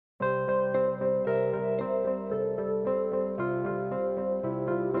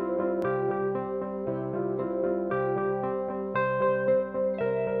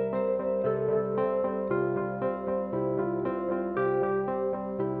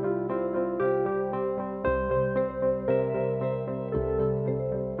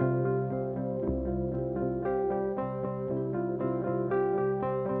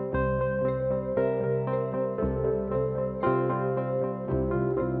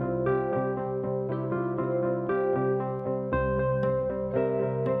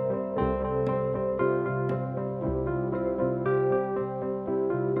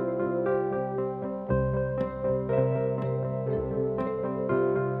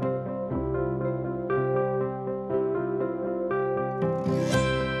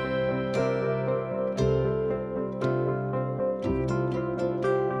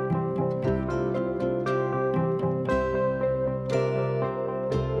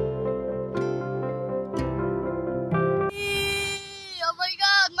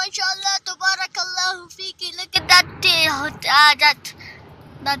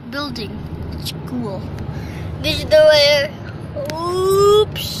that building. It's cool. This is the way.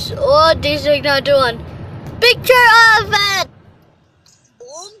 Oops. Oh, this is another one. Picture of it.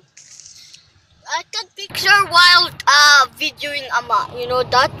 Boom. I can picture while videoing Ama. You know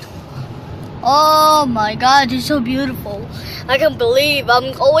that? Oh my God, it's so beautiful. I can't believe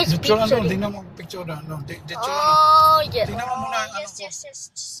I'm always picturing. Oh yes.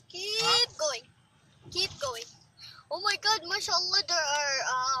 Yes. Just keep going. Keep going. Oh my God, mashallah, there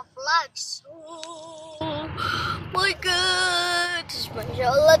are flags. Oh my God.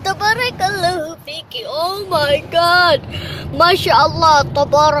 Mashallah, tabarakallahu fiki. Oh my God. Mashallah,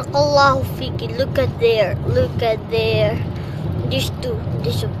 tabarakallahu fiki. Look at there. Look at there. These two.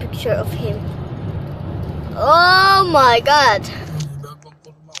 This is a picture of him. Oh my God.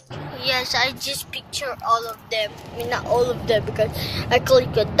 Yes, I just picture all of them. I mean, not all of them because I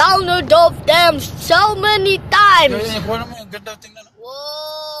clicked the download of them so many times.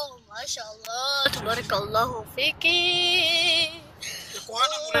 Whoa, mashallah, tabarakallahu fiki. Oh,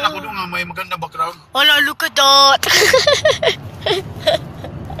 look at that.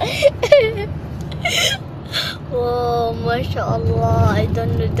 Whoa, mashallah. I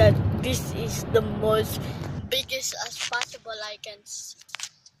don't know that this is the most biggest as possible I can see.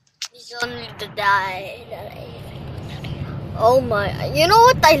 It's only the die that oh my, you know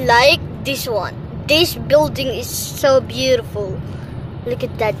what I like? This one. This building is so beautiful. Look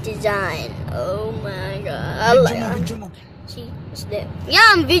at that design. Oh my God. I like it. See, it's there. Yeah,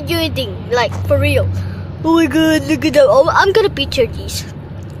 I'm videoing, like for real. Oh my God, look at that. Oh, I'm gonna picture these.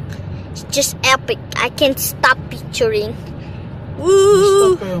 It's just epic. I can't stop picturing.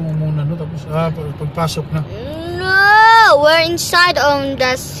 Woo! No, we're inside on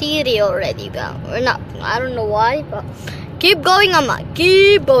the city already, but we're not. I don't know why, but keep going, Amma.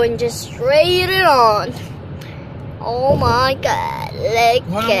 Keep going, just straight it on. Oh my God,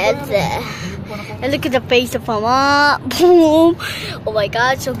 look at that. And look at the face of Amma. Boom. Oh my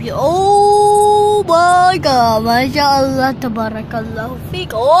God, so beautiful. Oh my God, mashallah, tabarakallahu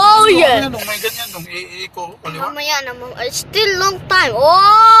fik. Oh yeah. It's still long time.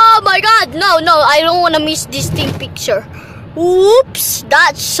 Oh my God, no, I don't want to miss this thing picture. Oops,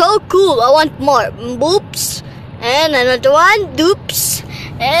 that's so cool. I want more. Oops, and another one. Oops,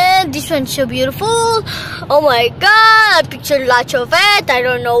 and this one's so beautiful. Oh my God, I pictured lots of it. I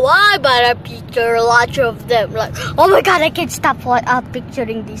don't know why, but I picture lots of them. Like, oh my God, I can't stop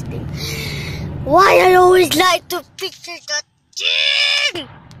picturing this thing. Why I always like to picture that thing?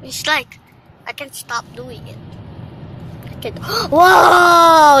 It's like I can't stop doing it.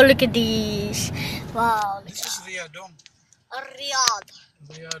 Wow, look at this. Wow. This is Riyadh. Ar-Riyāḍ.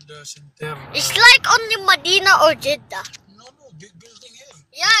 Riyadh center. It's like only Medina or Jeddah. No, big building here.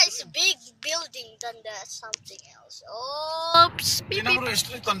 Yeah, it's a big building than something else. Oops. Beep, beep.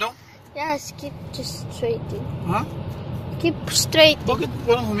 Straight on down? Yes, keep just straight in. Huh? Keep straight in. Bakit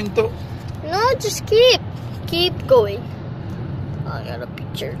walang huminto? No, just keep going. I gotta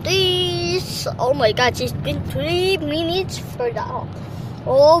picture this. Oh my God, it's been 3 minutes for that.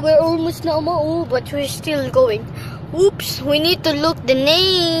 Oh, we're almost now. Oh, but we're still going. Oops, we need to look the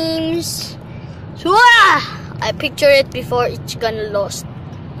names. So, I picture it before it's gonna lost.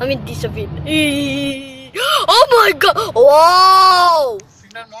 I mean, disappear. Oh my God! Wow!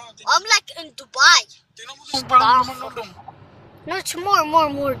 I'm like in Dubai. No, it's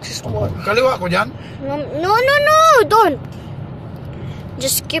more, just more. Kaliwa ko dyan? No, don't.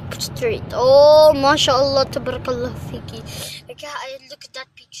 Just keep straight. Oh, mashallah, tabarakallah fiki. Okay, I look at that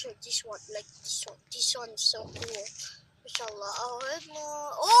picture. This one, like this one. This one is so cool. Mashallah.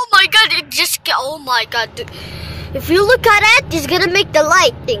 Oh my God, it just. Oh my God. If you look at it, it's gonna make the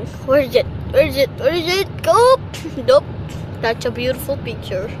light thing. Where is it? Go. Nope. That's a beautiful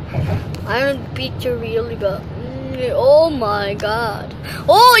picture. I don't picture really, but. Oh my God.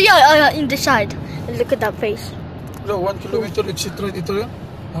 Oh yeah, in the side. Look at that face. So, 1 kilometer exit right ito yun?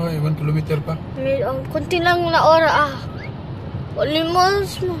 Okay, 1 kilometer pa. Kunti lang na ora Only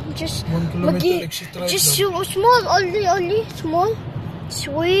small. Just 1 kilometer exit right. Just small, only small.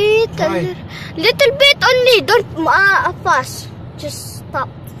 Sweet. Little bit only. Don't fast. Just stop.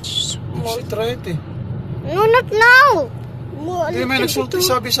 Small. Exit right eh. No, not now. Hindi, may nagsulti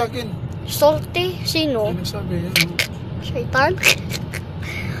sabi sa akin. Salty? Sino? May nagsabi yan. Shaitan?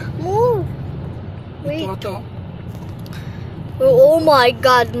 Move. Wait. Ito. Oh my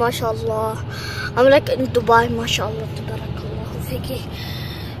God, mashallah. I'm like in Dubai, mashallah. Tabarakallahu fiki.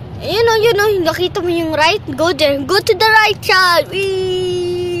 You know, nakita mo yung right? Go there. Go to the right side.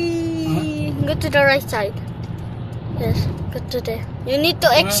 Huh? Go to the right side. Yes, go to there. You need to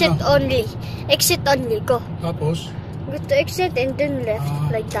exit only. Exit only. Go. Tapos? Go to exit and then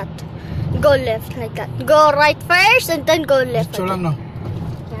left, like that. Go left, like that. Go right first and then go left. Ito lang, no?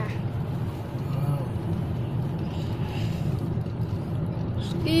 Yeah.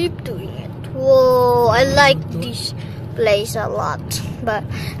 Keep doing it. Whoa, I like this place a lot. But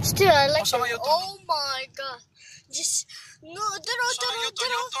still, I like it. Oh my god. Just, no, no,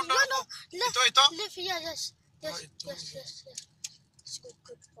 left. Left, yeah, yes. Yes. It's good,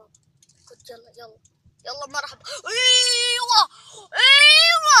 good. يلا يلا مرحبا. ايوه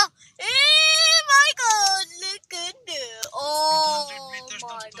my god, look at it. Oh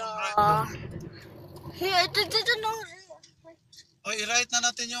my god. Here, I didn't know. I-write na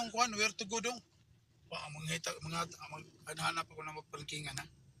natin yung where to go dong. Maghanap ako ng mapalkingan, ha?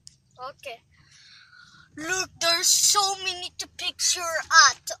 Okay. Look, there's so many to picture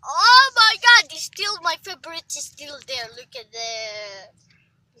at. Oh my god, it's still my favorite is still there. Look at that.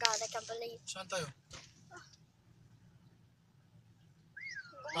 God, I can't believe. Saan tayo?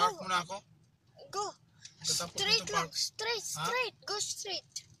 Park muna ako? Go. Straight lang. Straight. Huh? Go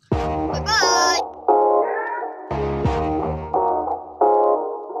straight. Bye-bye.